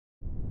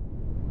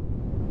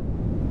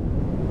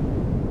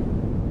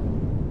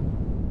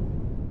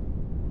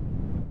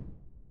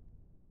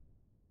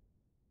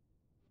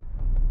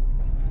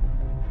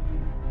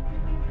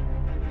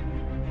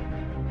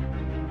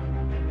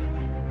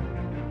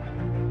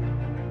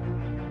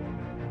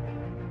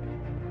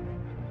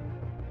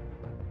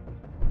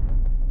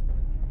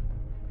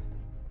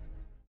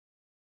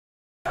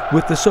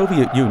With the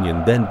Soviet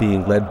Union then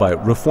being led by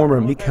reformer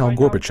Mikhail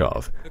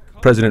Gorbachev,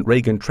 President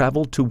Reagan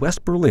traveled to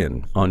West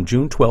Berlin on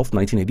June 12,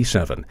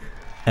 1987,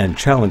 and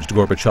challenged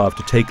Gorbachev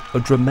to take a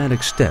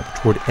dramatic step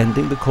toward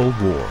ending the Cold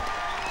War.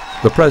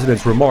 The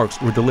president's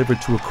remarks were delivered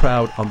to a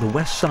crowd on the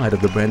west side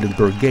of the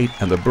Brandenburg Gate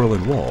and the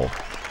Berlin Wall,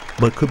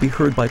 but could be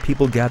heard by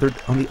people gathered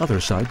on the other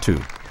side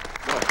too.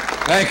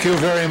 Thank you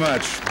very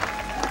much.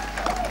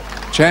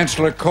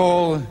 Chancellor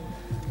Kohl,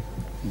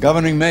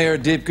 Governing Mayor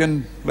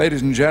Deepkin,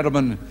 ladies and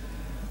gentlemen,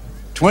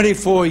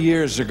 24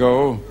 years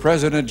ago,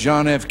 President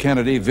John F.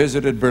 Kennedy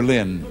visited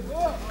Berlin.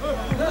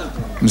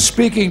 And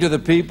speaking to the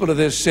people of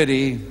this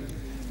city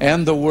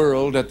and the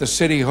world at the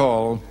City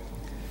Hall,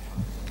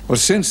 well,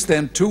 since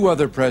then, 2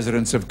 other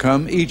presidents have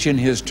come, each in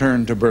his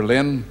turn, to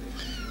Berlin.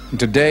 And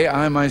today,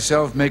 I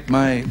myself make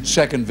my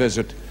second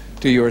visit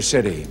to your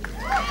city.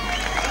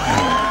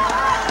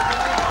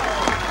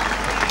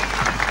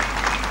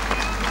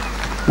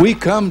 We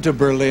come to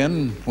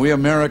Berlin, we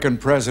American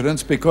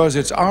presidents, because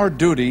it's our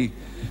duty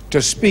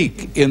to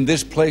speak in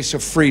this place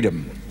of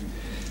freedom.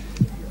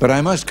 But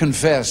I must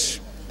confess,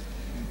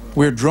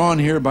 we're drawn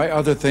here by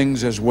other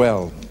things as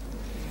well,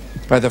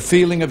 by the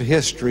feeling of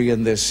history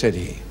in this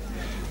city,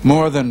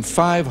 more than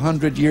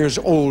 500 years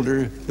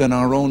older than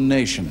our own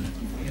nation,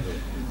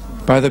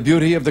 by the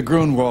beauty of the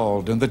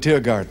Grunwald and the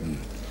Tiergarten,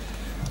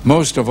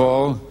 most of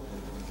all,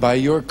 by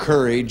your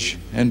courage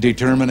and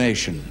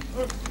determination.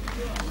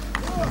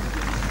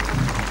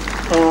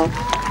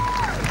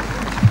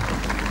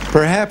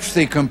 Perhaps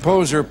the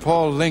composer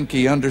Paul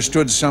Linke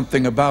understood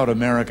something about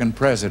American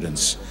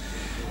presidents.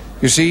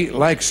 You see,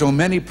 like so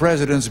many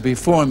presidents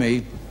before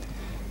me,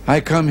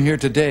 I come here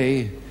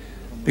today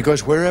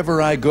because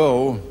wherever I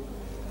go,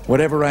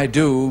 whatever I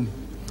do,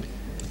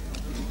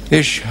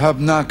 ich hab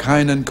noch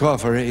keinen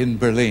Koffer in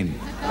Berlin.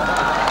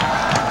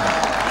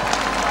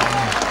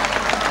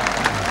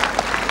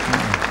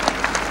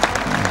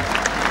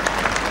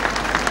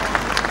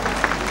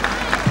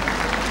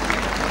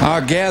 Our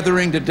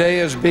gathering today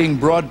is being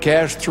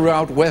broadcast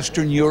throughout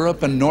Western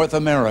Europe and North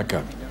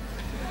America.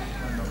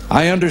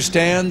 I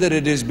understand that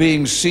it is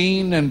being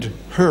seen and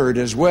heard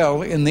as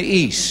well in the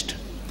East.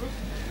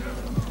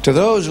 To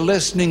those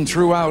listening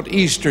throughout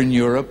Eastern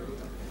Europe,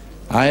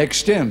 I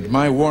extend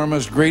my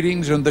warmest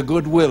greetings and the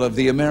goodwill of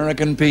the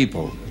American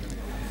people.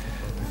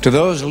 To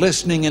those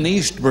listening in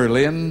East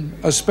Berlin,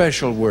 a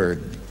special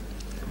word.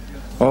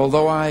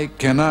 Although I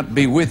cannot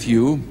be with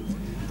you,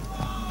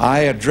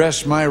 I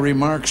address my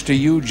remarks to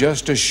you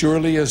just as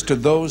surely as to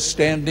those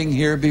standing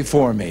here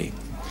before me.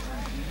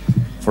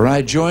 For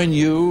I join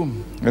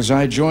you, as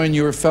I join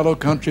your fellow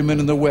countrymen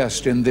in the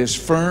West, in this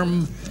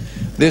firm,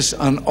 this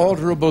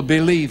unalterable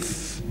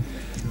belief,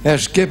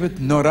 es gibt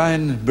nur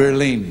ein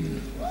Berlin.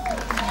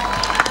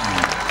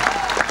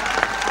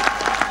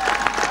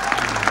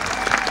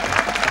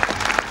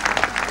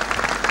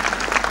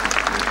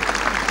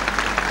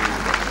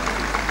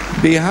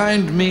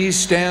 Behind me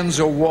stands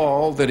a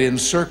wall that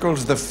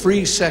encircles the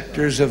free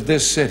sectors of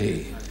this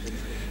city,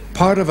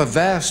 part of a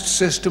vast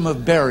system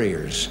of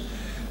barriers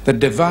that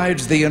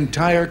divides the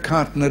entire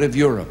continent of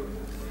Europe.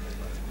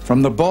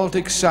 From the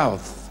Baltic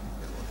south,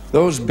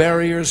 those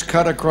barriers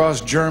cut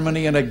across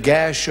Germany in a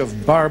gash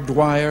of barbed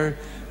wire,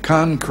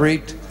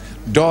 concrete,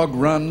 dog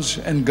runs,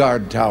 and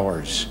guard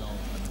towers.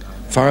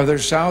 Farther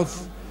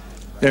south,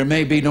 there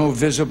may be no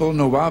visible,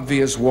 no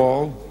obvious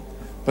wall,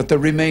 but there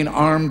remain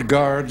armed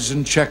guards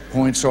and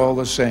checkpoints all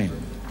the same.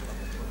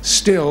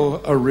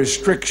 Still a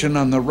restriction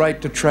on the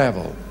right to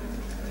travel.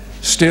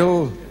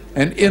 Still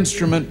an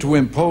instrument to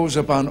impose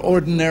upon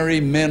ordinary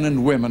men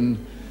and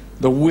women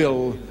the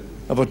will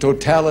of a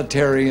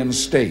totalitarian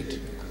state.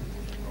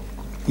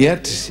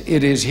 Yet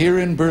it is here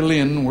in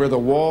Berlin where the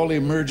wall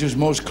emerges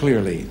most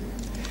clearly.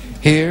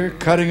 Here,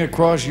 cutting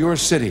across your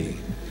city,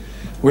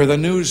 where the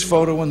news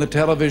photo and the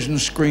television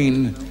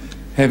screen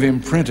have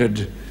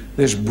imprinted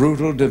this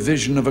brutal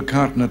division of a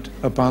continent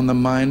upon the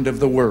mind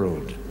of the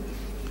world.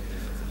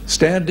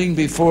 Standing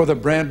before the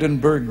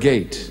Brandenburg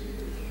Gate,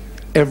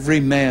 every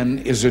man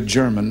is a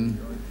German,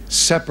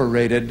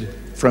 separated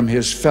from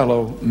his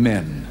fellow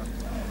men.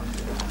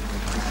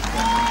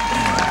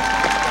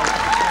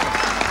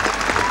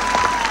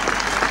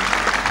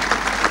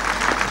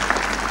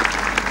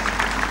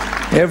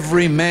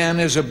 Every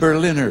man is a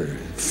Berliner,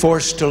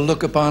 forced to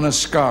look upon a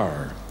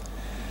scar.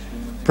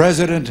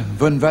 President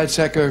von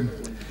Weizsäcker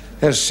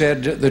has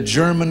said the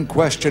German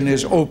question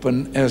is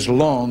open as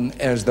long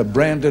as the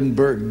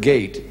Brandenburg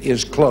Gate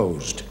is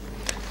closed.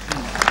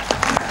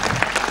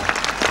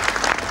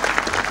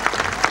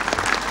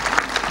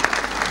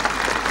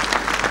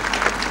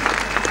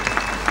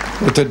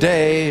 But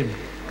today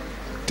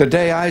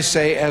I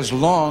say, as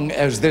long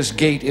as this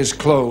gate is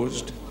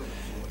closed,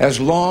 as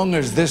long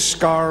as this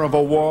scar of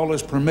a wall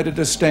is permitted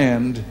to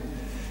stand,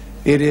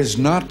 it is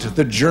not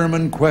the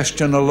German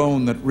question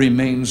alone that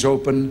remains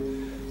open,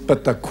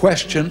 but the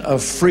question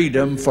of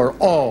freedom for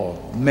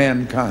all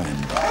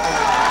mankind.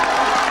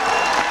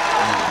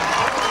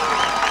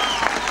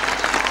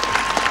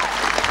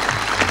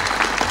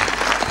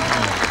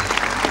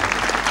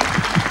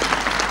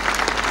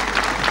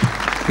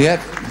 Yet,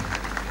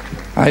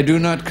 I do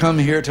not come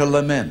here to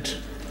lament,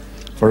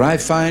 for I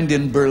find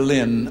in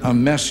Berlin a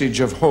message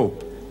of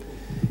hope.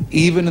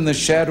 Even in the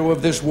shadow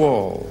of this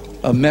wall,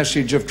 a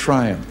message of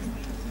triumph.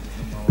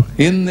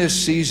 In this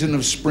season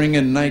of spring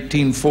in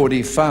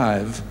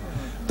 1945,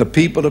 the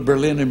people of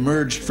Berlin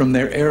emerged from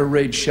their air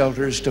raid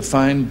shelters to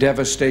find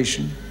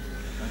devastation.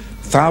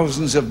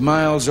 Thousands of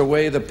miles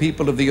away, the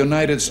people of the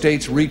United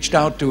States reached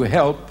out to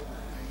help.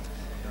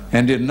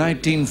 And in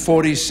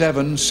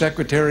 1947,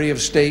 Secretary of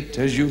State,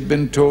 as you've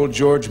been told,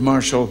 George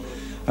Marshall,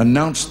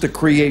 announced the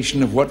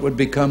creation of what would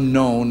become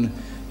known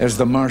as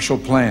the Marshall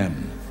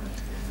Plan.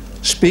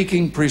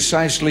 Speaking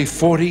precisely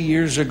 40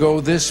 years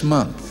ago this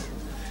month,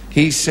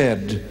 he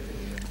said,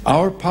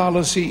 "Our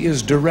policy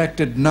is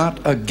directed not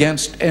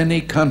against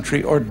any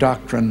country or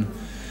doctrine,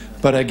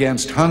 but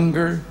against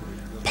hunger,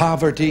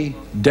 poverty,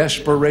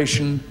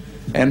 desperation,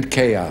 and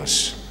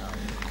chaos."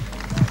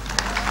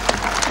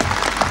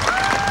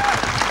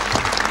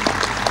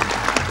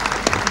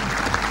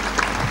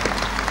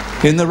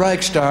 In the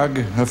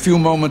Reichstag a few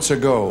moments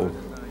ago,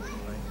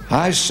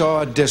 I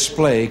saw a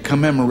display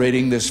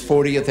commemorating this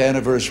 40th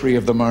anniversary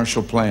of the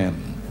Marshall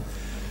Plan.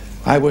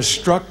 I was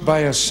struck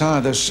by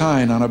the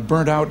sign on a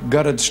burnt-out,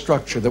 gutted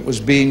structure that was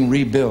being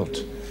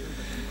rebuilt.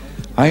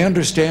 I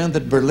understand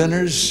that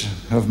Berliners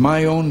of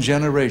my own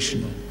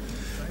generation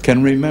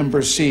can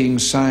remember seeing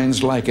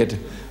signs like it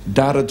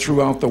dotted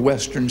throughout the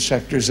western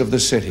sectors of the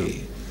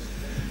city.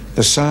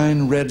 The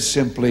sign read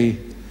simply,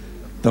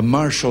 "The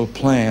Marshall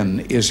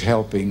Plan is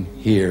helping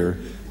here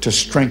to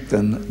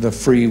strengthen the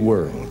free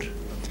world."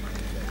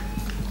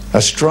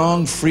 A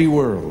strong free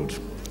world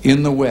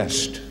in the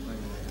West,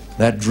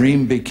 that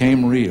dream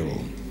became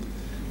real.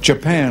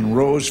 Japan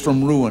rose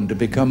from ruin to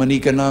become an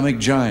economic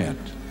giant.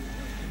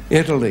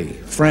 Italy,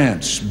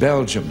 France,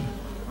 Belgium,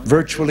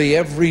 virtually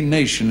every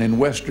nation in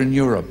Western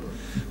Europe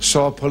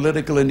saw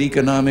political and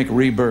economic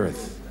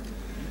rebirth.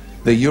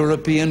 The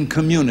European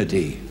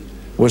Community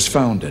was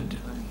founded.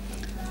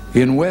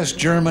 In West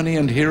Germany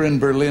and here in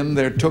Berlin,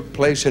 there took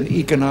place an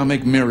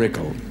economic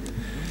miracle.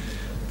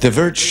 The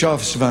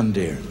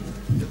Wirtschaftswunder.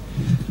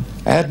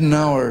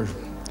 Adenauer,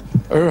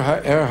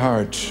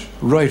 Erhard,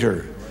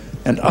 Reuter,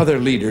 and other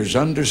leaders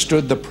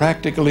understood the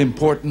practical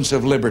importance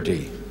of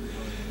liberty,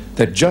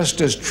 that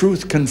just as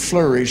truth can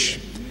flourish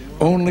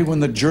only when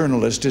the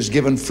journalist is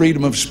given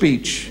freedom of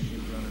speech,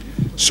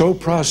 so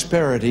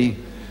prosperity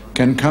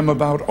can come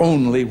about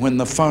only when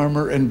the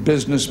farmer and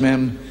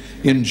businessman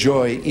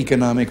enjoy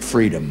economic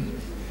freedom.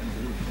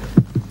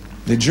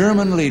 The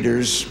German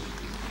leaders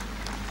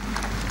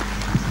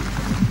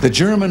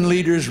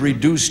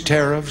reduced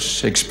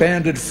tariffs,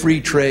 expanded free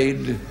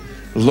trade,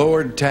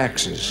 lowered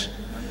taxes.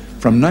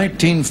 From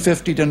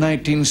 1950 to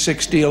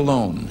 1960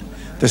 alone,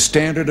 the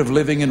standard of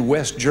living in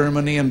West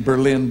Germany and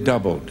Berlin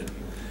doubled.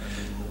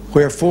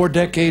 Where 4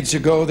 decades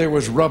ago there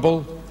was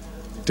rubble,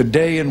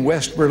 today in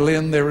West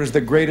Berlin there is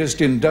the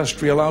greatest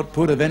industrial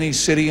output of any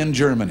city in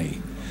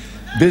Germany.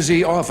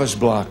 Busy office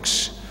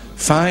blocks,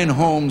 fine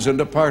homes and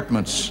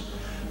apartments,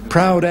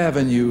 proud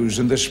avenues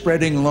and the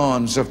spreading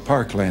lawns of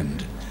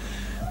parkland.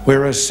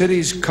 Where a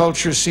city's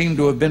culture seemed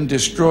to have been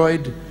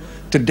destroyed,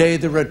 today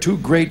there are 2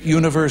 great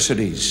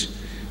universities,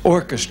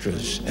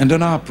 orchestras and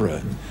an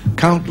opera,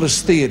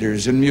 countless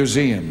theaters and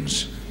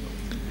museums.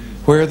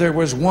 Where there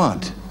was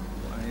want,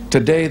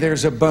 today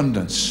there's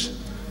abundance.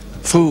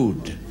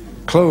 Food,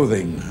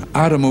 clothing,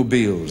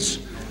 automobiles,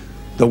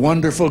 the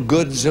wonderful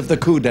goods of the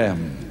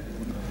Kudamm.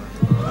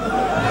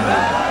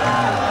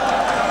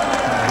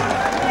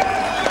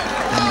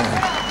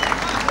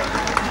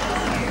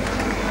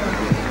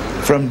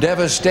 From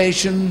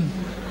devastation,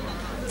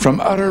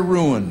 from utter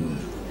ruin,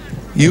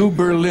 you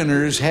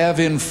Berliners have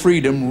in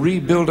freedom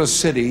rebuilt a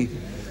city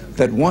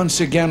that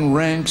once again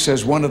ranks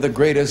as one of the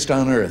greatest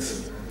on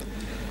earth.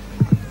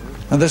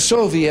 And the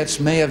Soviets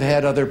may have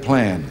had other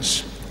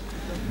plans,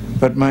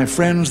 but my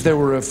friends, there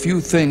were a few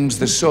things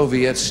the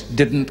Soviets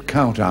didn't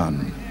count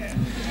on.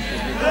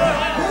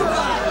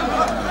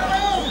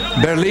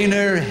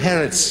 Berliner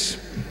Herz,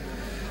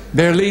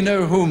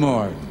 Berliner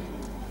Humor,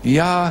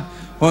 ja,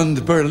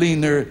 und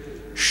Berliner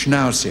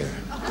Schnauzer.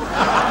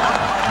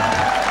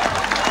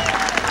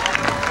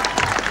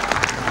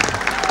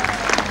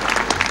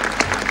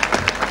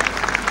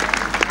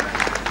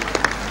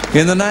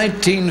 In the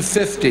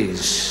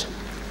 1950s,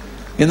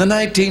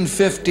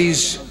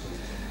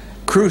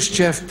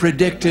 Khrushchev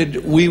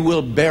predicted, "We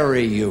will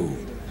bury you."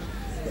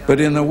 But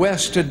in the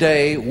West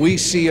today, we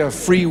see a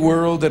free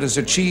world that has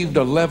achieved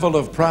a level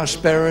of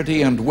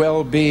prosperity and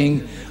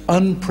well-being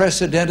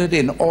unprecedented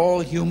in all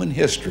human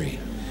history.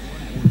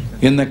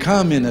 In the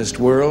communist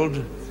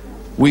world,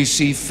 we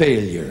see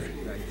failure,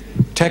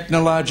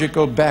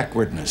 technological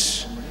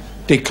backwardness,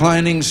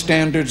 declining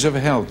standards of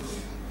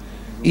health,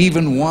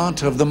 even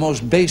want of the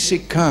most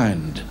basic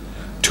kind,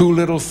 too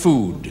little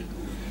food.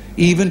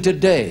 Even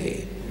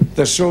today,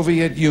 the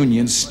Soviet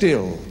Union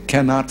still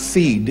cannot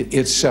feed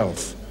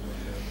itself.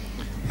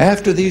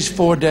 After these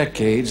 4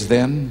 decades,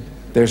 then,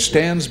 there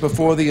stands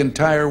before the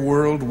entire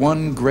world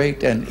one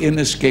great and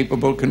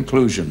inescapable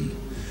conclusion.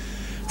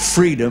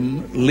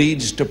 Freedom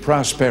leads to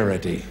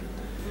prosperity.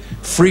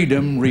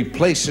 Freedom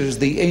replaces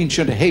the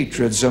ancient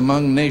hatreds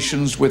among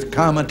nations with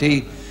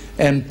comity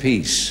and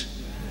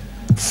peace.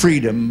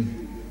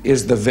 Freedom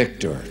is the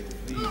victor.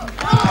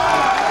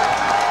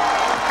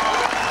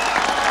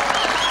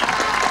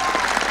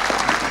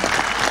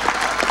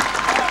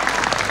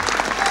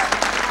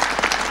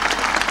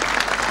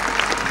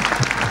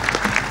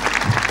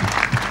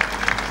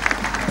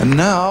 And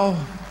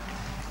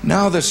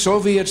now the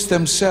Soviets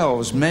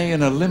themselves may,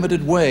 in a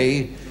limited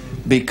way,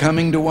 be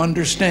coming to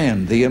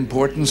understand the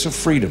importance of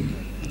freedom.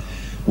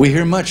 We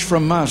hear much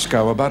from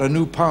Moscow about a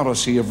new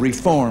policy of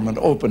reform and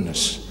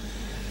openness.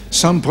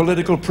 Some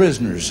political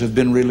prisoners have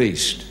been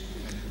released.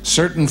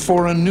 Certain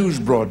foreign news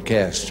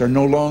broadcasts are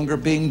no longer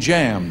being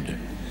jammed.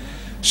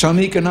 Some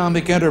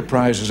economic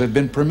enterprises have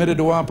been permitted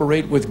to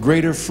operate with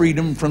greater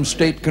freedom from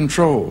state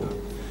control.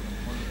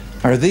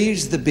 Are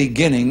these the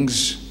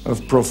beginnings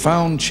of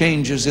profound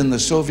changes in the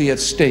Soviet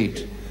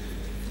state,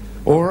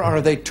 or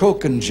are they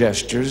token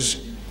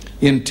gestures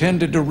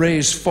intended to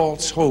raise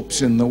false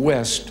hopes in the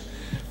West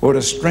or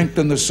to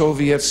strengthen the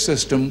Soviet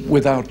system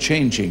without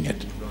changing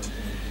it?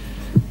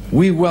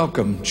 We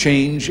welcome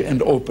change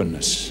and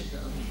openness,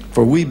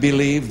 for we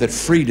believe that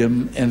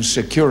freedom and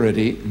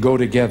security go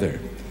together,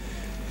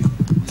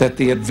 that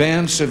the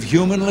advance of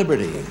human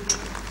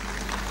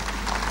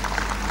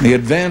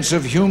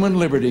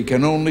liberty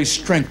can only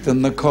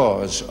strengthen the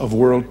cause of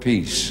world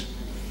peace.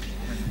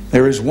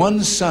 There is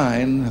one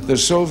sign the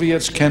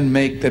Soviets can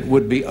make that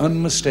would be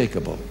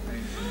unmistakable,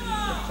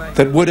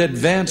 that would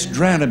advance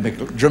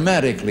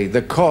dramatically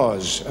the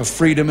cause of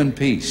freedom and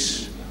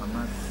peace.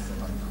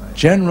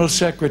 General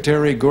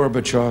Secretary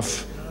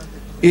Gorbachev,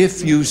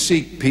 if you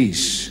seek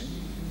peace,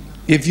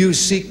 if you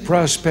seek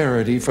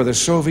prosperity for the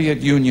Soviet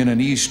Union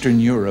and Eastern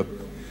Europe,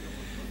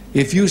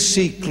 if you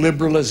seek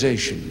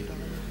liberalization,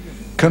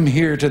 come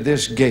here to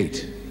this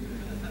gate.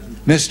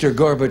 Mr.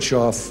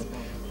 Gorbachev,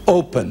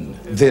 open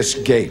this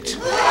gate.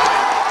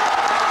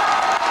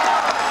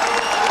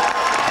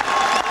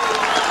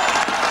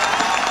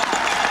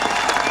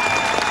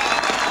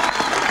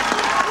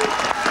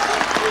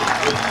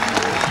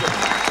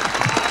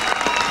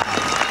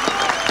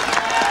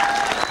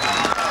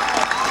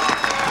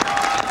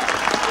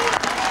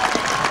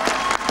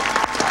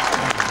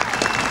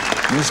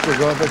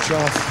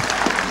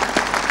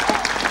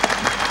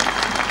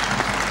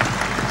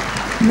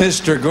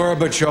 Mr.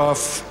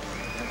 Gorbachev,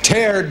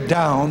 tear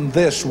down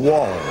this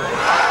wall.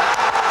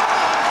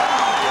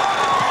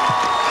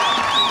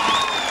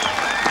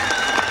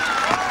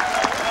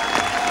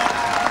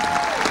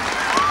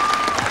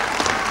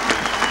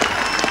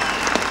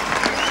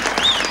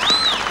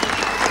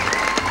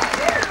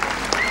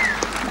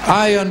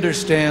 I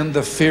understand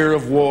the fear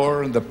of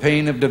war and the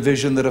pain of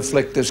division that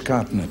afflict this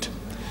continent,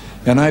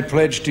 and I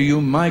pledge to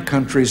you my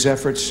country's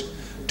efforts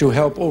to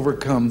help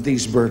overcome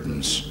these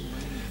burdens.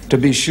 To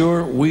be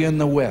sure, we in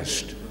the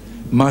West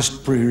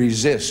must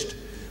resist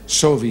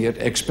Soviet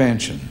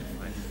expansion.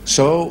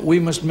 So we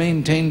must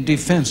maintain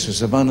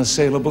defenses of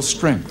unassailable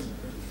strength.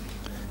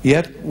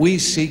 Yet we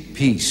seek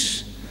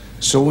peace,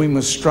 so we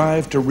must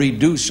strive to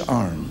reduce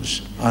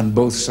arms on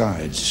both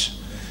sides.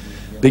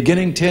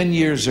 Beginning 10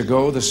 years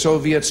ago, the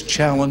Soviets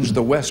challenged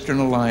the Western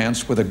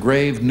alliance with a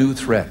grave new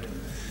threat.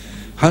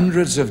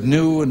 Hundreds of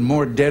new and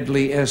more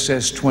deadly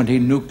SS-20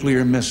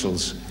 nuclear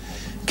missiles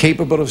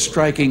capable of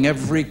striking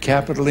every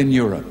capital in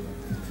Europe.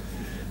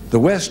 The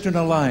Western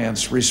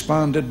alliance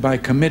responded by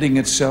committing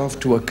itself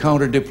to a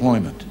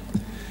counter-deployment.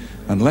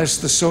 Unless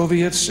the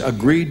Soviets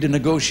agreed to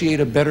negotiate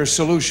a better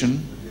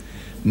solution,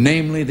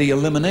 namely the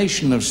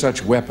elimination of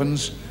such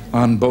weapons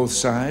on both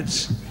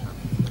sides,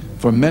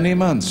 for many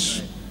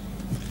months,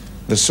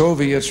 the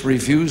Soviets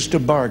refused to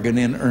bargain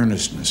in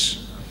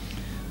earnestness.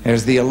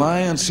 As the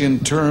alliance in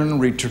turn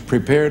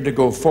prepared to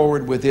go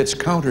forward with its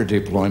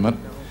counter-deployment,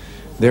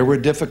 there were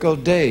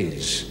difficult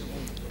days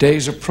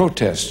of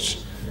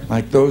protests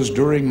like those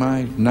during my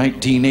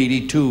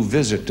 1982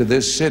 visit to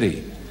this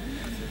city.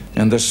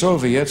 And the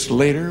Soviets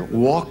later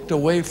walked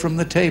away from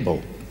the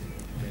table.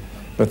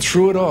 But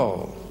through it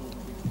all,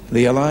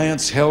 the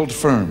alliance held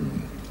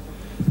firm.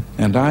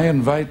 And I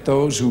invite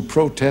those who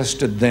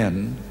protested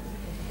then,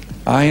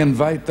 I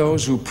invite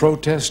those who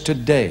protest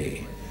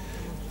today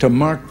to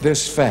mark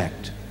this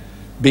fact.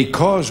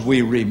 Because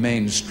we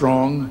remain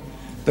strong,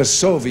 the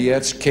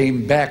Soviets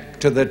came back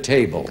to the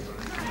table.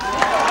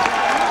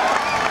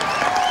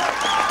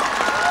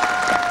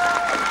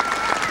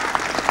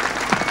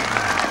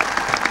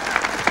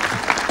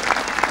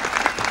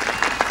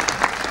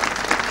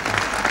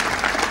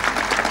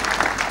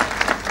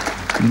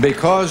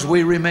 Because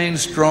we remain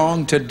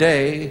strong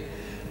today,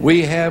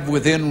 we have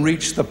within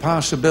reach the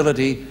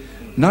possibility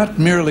not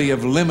merely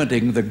of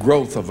limiting the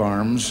growth of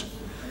arms,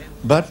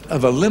 but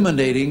of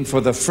eliminating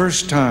for the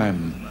first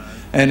time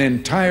an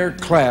entire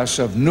class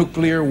of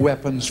nuclear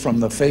weapons from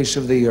the face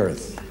of the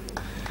earth.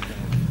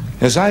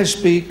 As I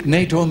speak,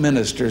 NATO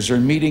ministers are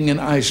meeting in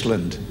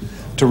Iceland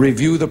to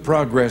review the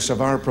progress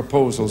of our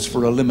proposals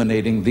for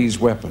eliminating these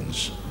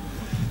weapons.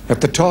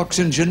 At the talks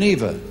in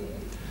Geneva,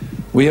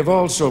 We have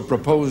also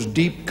proposed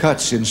deep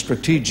cuts in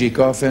strategic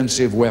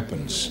offensive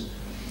weapons.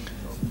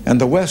 And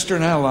the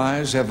Western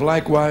allies have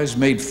likewise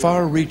made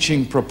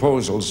far-reaching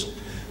proposals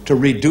to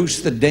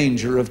reduce the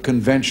danger of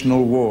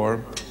conventional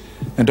war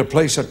and to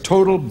place a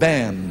total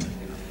ban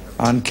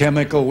on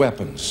chemical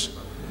weapons.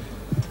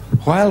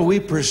 While we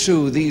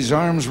pursue these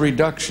arms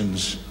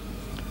reductions,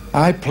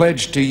 I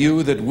pledge to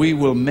you that we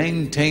will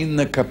maintain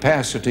the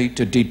capacity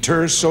to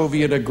deter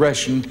Soviet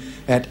aggression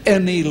at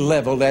any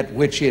level at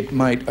which it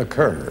might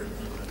occur.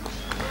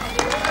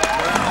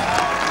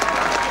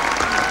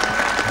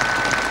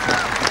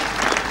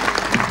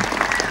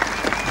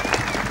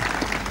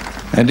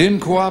 And in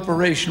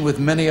cooperation with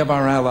many of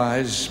our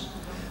allies,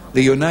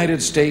 the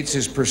United States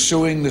is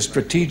pursuing the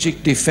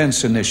Strategic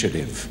Defense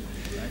Initiative,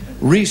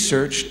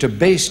 research to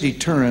base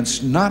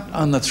deterrence not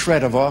on the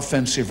threat of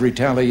offensive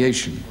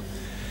retaliation,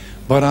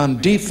 but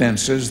on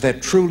defenses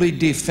that truly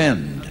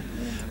defend,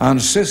 on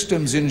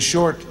systems, in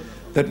short,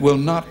 that will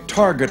not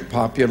target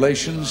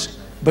populations,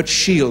 but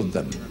shield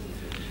them.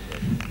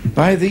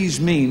 By these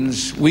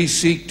means, we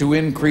seek to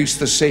increase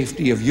the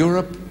safety of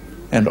Europe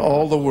and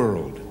all the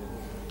world.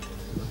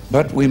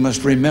 But we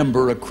must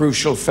remember a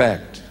crucial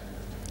fact.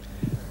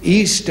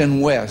 East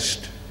and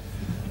West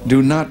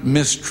do not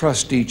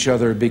mistrust each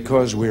other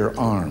because we're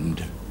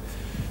armed.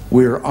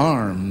 We're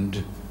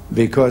armed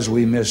because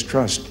we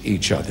mistrust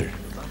each other.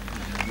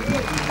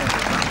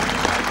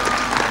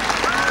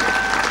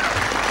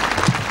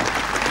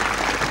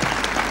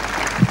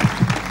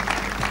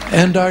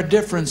 And our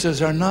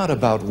differences are not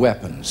about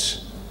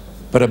weapons,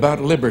 but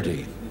about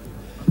liberty.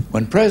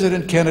 When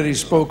President Kennedy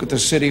spoke at the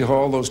City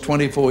Hall those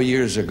 24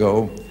 years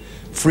ago,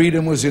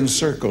 freedom was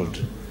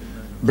encircled.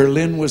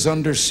 Berlin was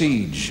under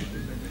siege.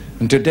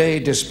 And today,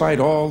 despite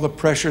all the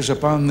pressures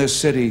upon this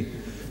city,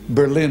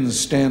 Berlin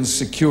stands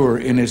secure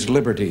in its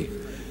liberty,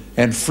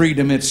 and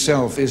freedom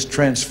itself is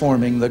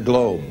transforming the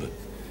globe.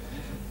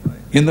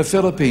 In the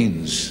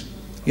Philippines,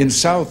 in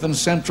South and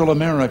Central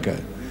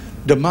America,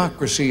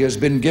 democracy has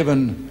been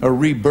given a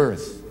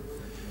rebirth.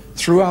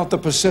 Throughout the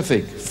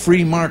Pacific,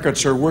 free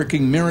markets are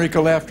working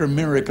miracle after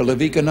miracle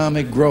of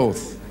economic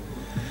growth.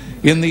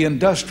 In the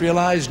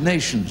industrialized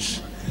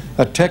nations,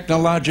 a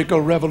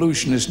technological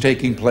revolution is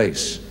taking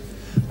place,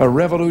 a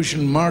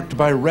revolution marked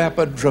by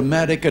rapid,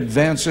 dramatic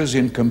advances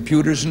in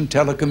computers and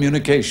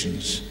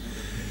telecommunications.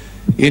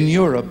 In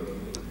Europe,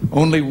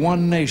 only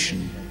one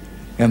nation,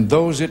 and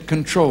those it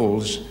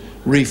controls,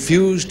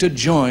 refuse to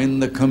join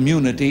the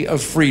community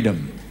of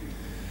freedom.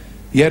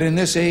 Yet in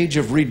this age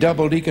of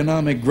redoubled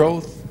economic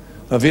growth,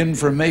 of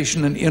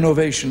information and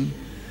innovation,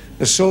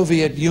 the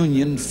Soviet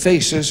Union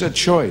faces a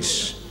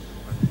choice.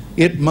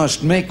 It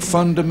must make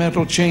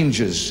fundamental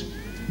changes,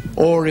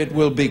 or it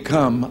will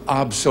become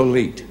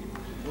obsolete.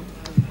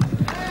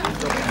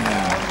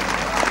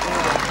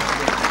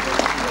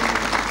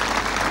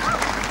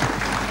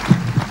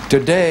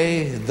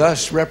 Today,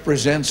 thus,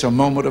 represents a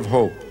moment of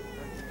hope.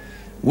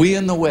 We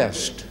in the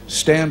West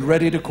stand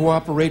ready to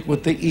cooperate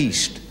with the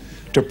East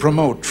to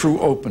promote true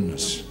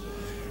openness,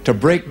 to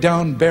break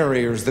down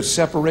barriers that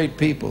separate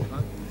people,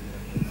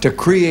 to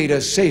create a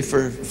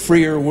safer,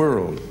 freer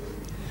world.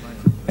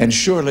 And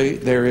surely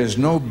there is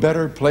no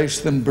better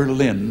place than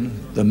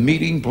Berlin, the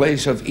meeting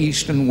place of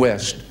East and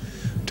West,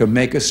 to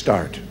make a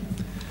start.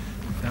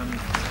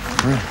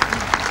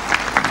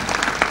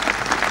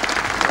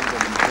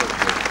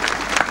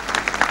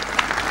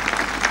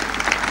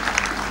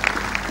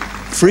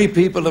 Free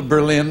people of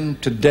Berlin,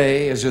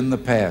 today as in the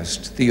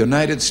past, the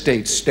United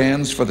States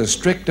stands for the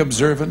strict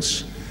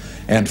observance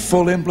and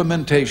full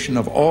implementation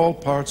of all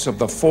parts of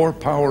the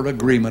Four-Power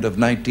Agreement of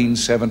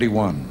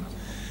 1971.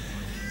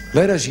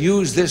 Let us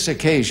use this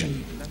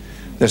occasion,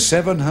 the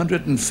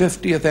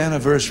 750th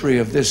anniversary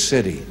of this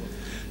city,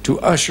 to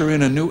usher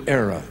in a new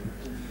era,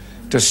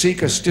 to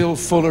seek a still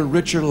fuller,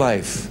 richer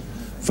life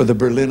for the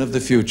Berlin of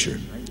the future.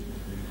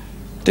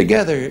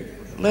 Together,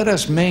 let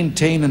us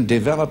maintain and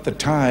develop the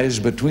ties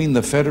between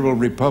the Federal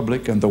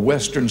Republic and the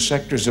western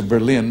sectors of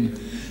Berlin,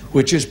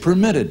 which is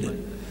permitted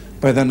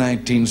by the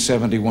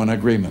 1971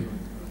 agreement.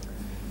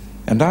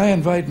 And I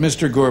invite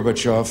Mr.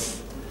 Gorbachev,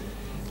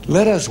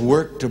 let us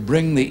work to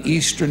bring the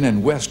eastern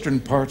and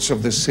western parts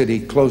of the city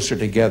closer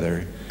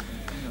together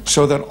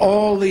so that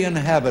all the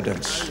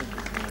inhabitants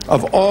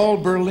of all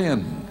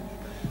Berlin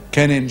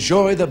can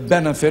enjoy the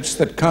benefits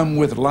that come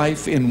with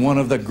life in one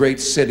of the great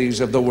cities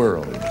of the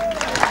world.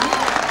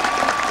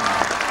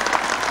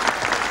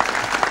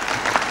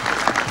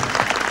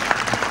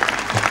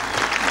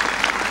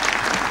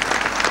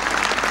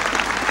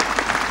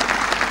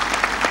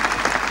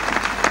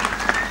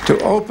 To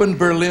open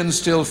Berlin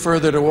still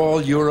further to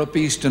all Europe,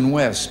 East and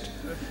West,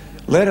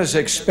 let us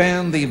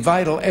expand the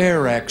vital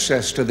air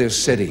access to this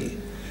city,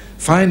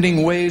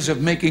 finding ways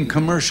of making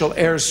commercial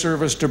air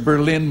service to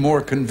Berlin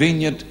more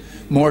convenient,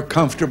 more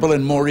comfortable,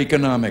 and more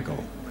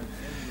economical.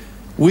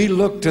 We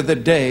look to the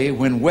day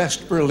when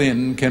West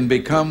Berlin can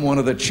become one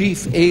of the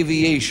chief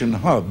aviation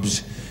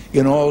hubs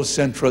in all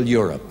Central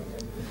Europe.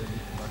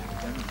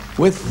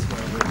 With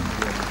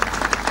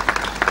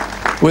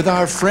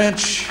our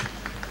French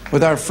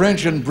With our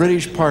French and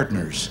British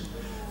partners,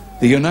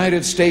 the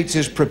United States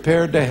is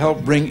prepared to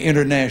help bring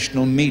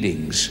international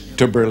meetings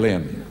to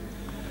Berlin.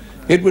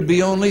 It would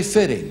be only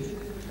fitting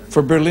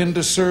for Berlin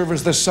to serve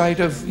as the site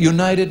of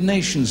United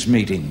Nations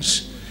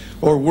meetings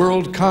or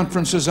world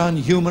conferences on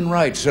human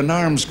rights and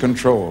arms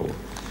control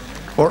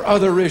or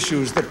other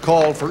issues that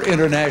call for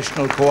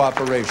international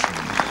cooperation.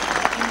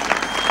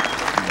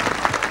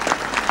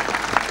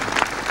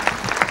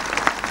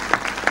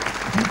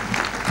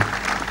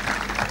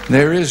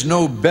 There is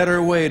no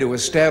better way to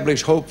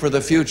establish hope for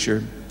the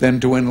future than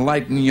to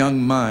enlighten young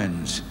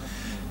minds,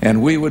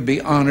 and we would be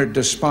honored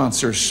to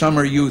sponsor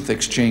summer youth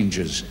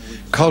exchanges,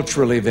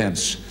 cultural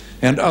events,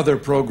 and other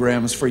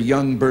programs for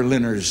young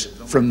Berliners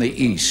from the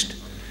East.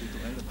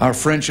 Our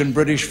French and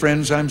British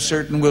friends, I'm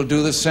certain, will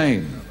do the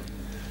same.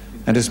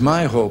 And it's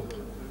my hope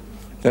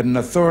that an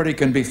authority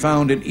can be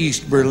found in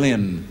East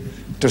Berlin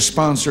to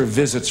sponsor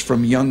visits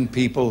from young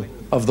people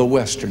of the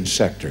Western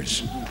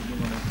sectors.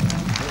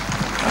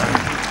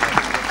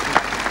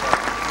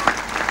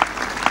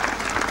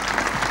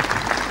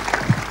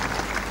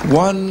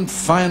 One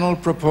final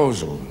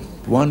proposal,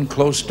 one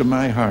close to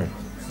my heart.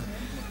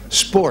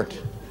 Sport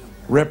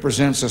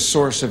represents a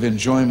source of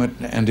enjoyment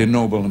and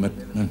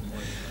ennoblement.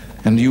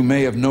 And you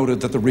may have noted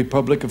that the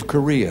Republic of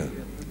Korea,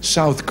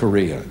 South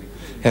Korea,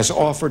 has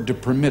offered to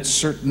permit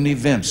certain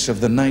events of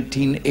the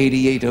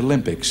 1988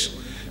 Olympics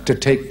to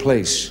take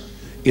place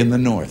in the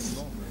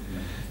North.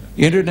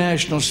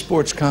 International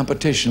sports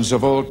competitions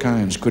of all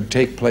kinds could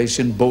take place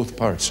in both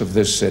parts of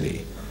this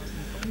city.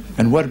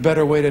 And what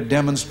better way to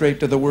demonstrate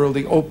to the world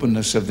the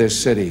openness of this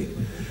city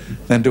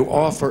than to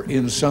offer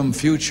in some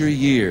future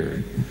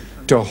year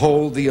to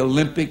hold the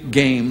Olympic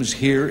Games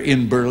here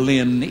in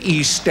Berlin,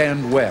 East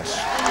and West.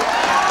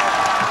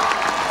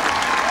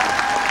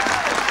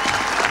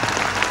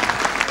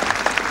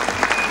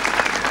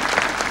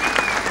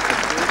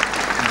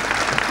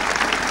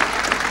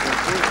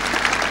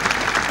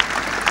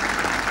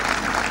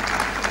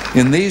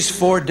 In these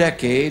 4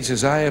 decades,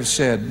 as I have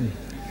said,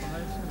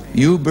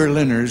 you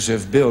Berliners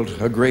have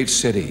built a great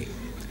city.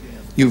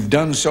 You've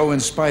done so in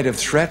spite of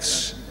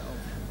threats,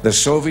 the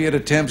Soviet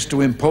attempts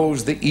to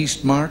impose the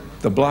Eastmark,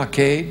 the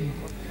blockade.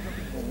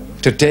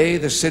 Today,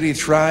 the city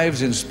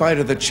thrives in spite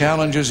of the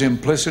challenges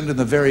implicit in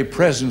the very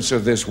presence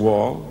of this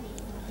wall.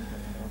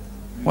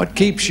 What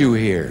keeps you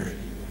here?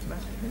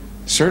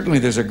 Certainly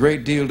there's a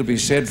great deal to be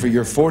said for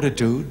your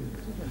fortitude,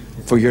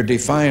 for your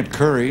defiant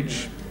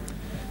courage,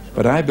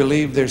 but I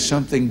believe there's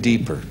something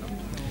deeper.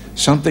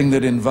 Something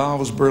that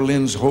involves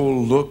Berlin's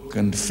whole look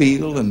and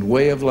feel and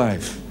way of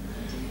life.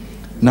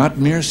 Not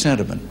mere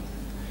sentiment.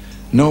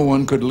 No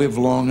one could live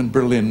long in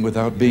Berlin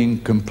without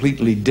being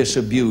completely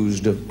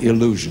disabused of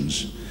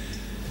illusions.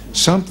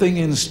 Something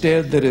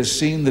instead that has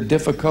seen the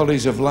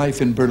difficulties of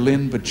life in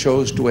Berlin but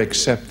chose to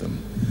accept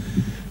them.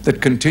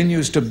 That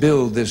continues to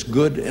build this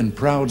good and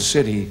proud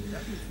city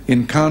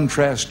in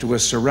contrast to a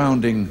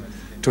surrounding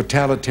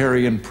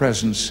totalitarian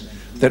presence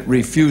that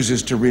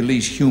refuses to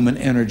release human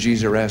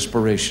energies or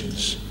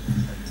aspirations.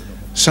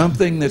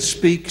 Something that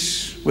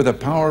speaks with a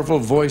powerful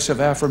voice of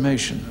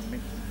affirmation,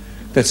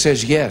 that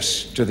says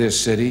yes to this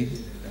city,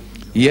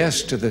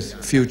 yes to the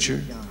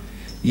future,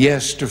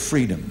 yes to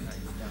freedom.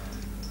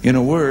 In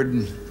a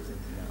word,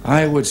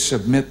 I would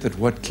submit that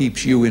what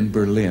keeps you in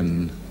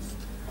Berlin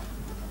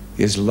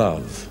is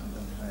love.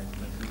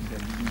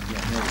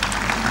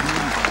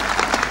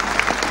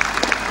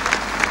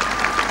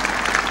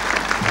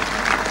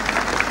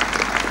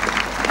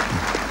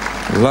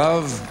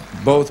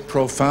 Love, both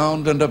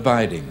profound and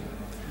abiding.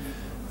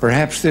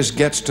 Perhaps this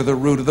gets to the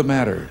root of the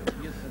matter,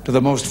 to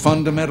the most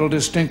fundamental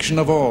distinction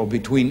of all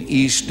between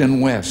East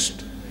and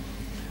West.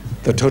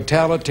 The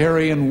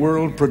totalitarian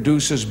world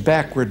produces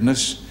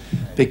backwardness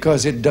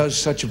because it does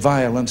such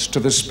violence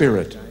to the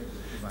spirit,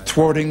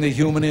 thwarting the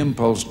human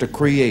impulse to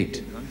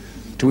create,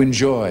 to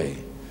enjoy,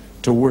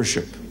 to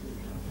worship.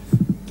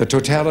 The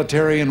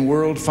totalitarian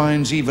world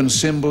finds even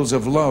symbols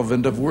of love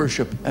and of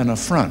worship an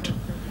affront.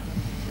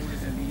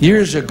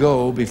 Years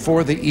ago,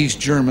 before the East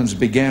Germans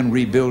began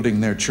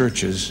rebuilding their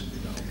churches,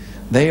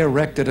 they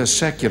erected a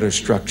secular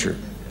structure,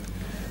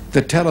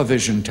 the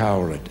television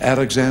tower at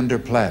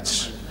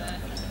Alexanderplatz.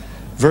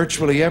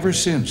 Virtually ever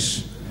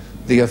since,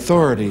 the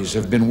authorities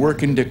have been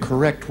working to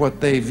correct what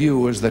they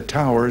view as the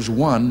tower's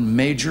one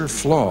major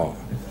flaw.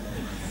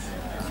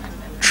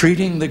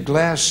 Treating the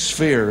glass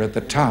sphere at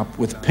the top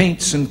with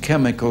paints and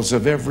chemicals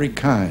of every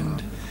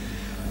kind.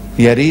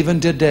 Yet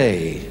even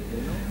today,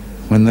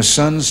 when the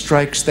sun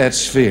strikes that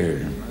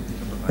sphere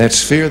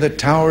that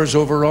towers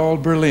over all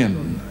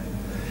Berlin,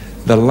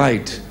 the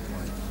light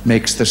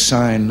makes the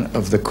sign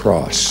of the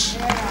cross.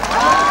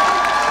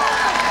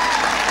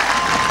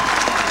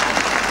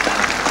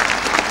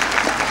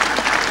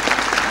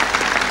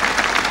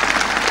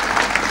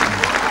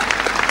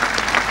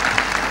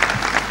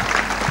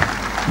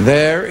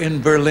 There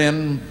in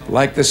Berlin,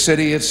 like the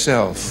city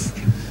itself,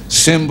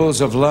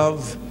 symbols of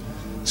love,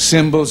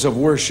 symbols of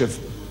worship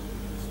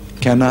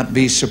cannot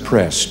be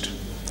suppressed.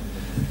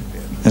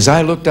 As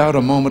I looked out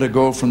a moment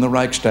ago from the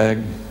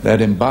Reichstag,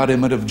 that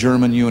embodiment of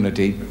German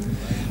unity,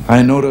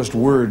 I noticed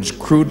words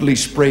crudely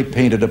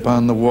spray-painted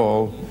upon the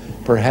wall,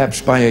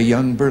 perhaps by a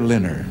young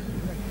Berliner.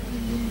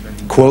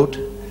 Quote,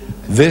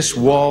 "This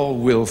wall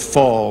will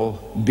fall,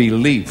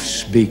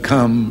 beliefs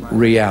become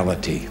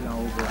reality."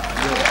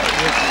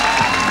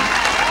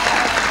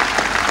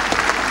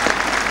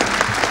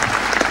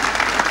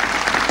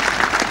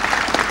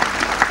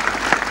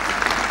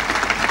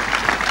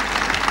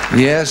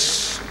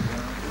 Yes,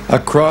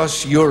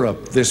 across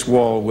Europe this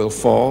wall will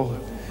fall,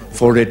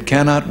 for it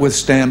cannot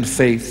withstand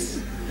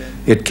faith,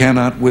 it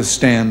cannot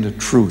withstand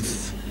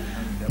truth.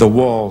 The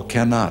wall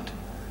cannot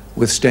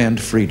withstand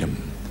freedom.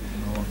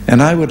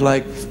 And I would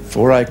like,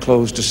 before I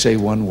close, to say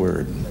one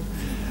word.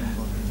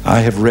 I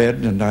have read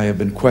and I have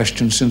been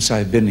questioned since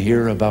I've been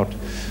here about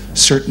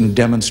certain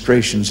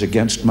demonstrations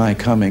against my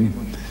coming.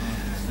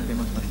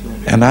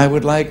 And I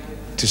would like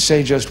to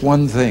say just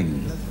one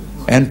thing,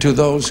 and to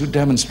those who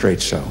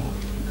demonstrate so.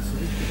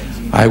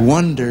 I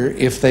wonder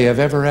if they have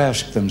ever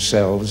asked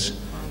themselves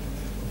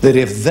that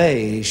if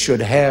they should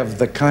have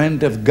the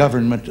kind of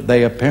government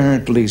they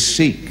apparently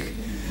seek,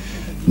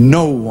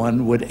 no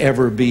one would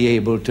ever be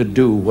able to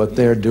do what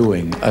they're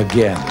doing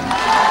again.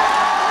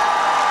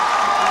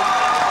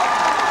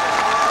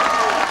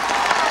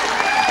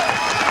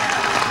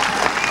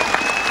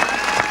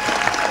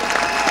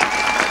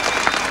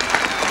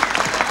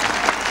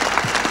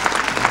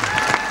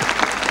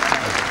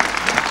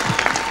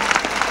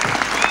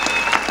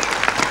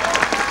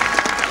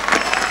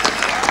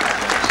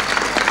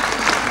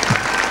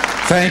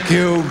 Thank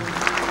you,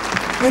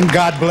 and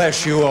God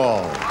bless you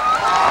all.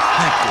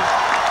 Thank you.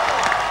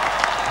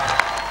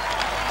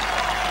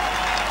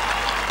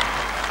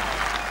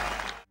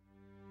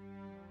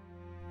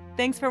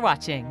 Thanks for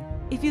watching.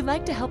 If you'd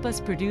like to help us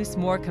produce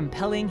more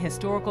compelling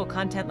historical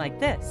content like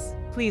this,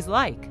 please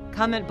like,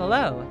 comment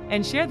below,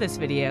 and share this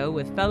video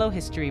with fellow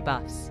history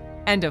buffs.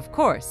 And of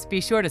course,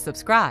 be sure to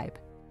subscribe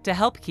to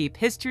help keep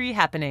history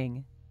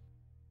happening.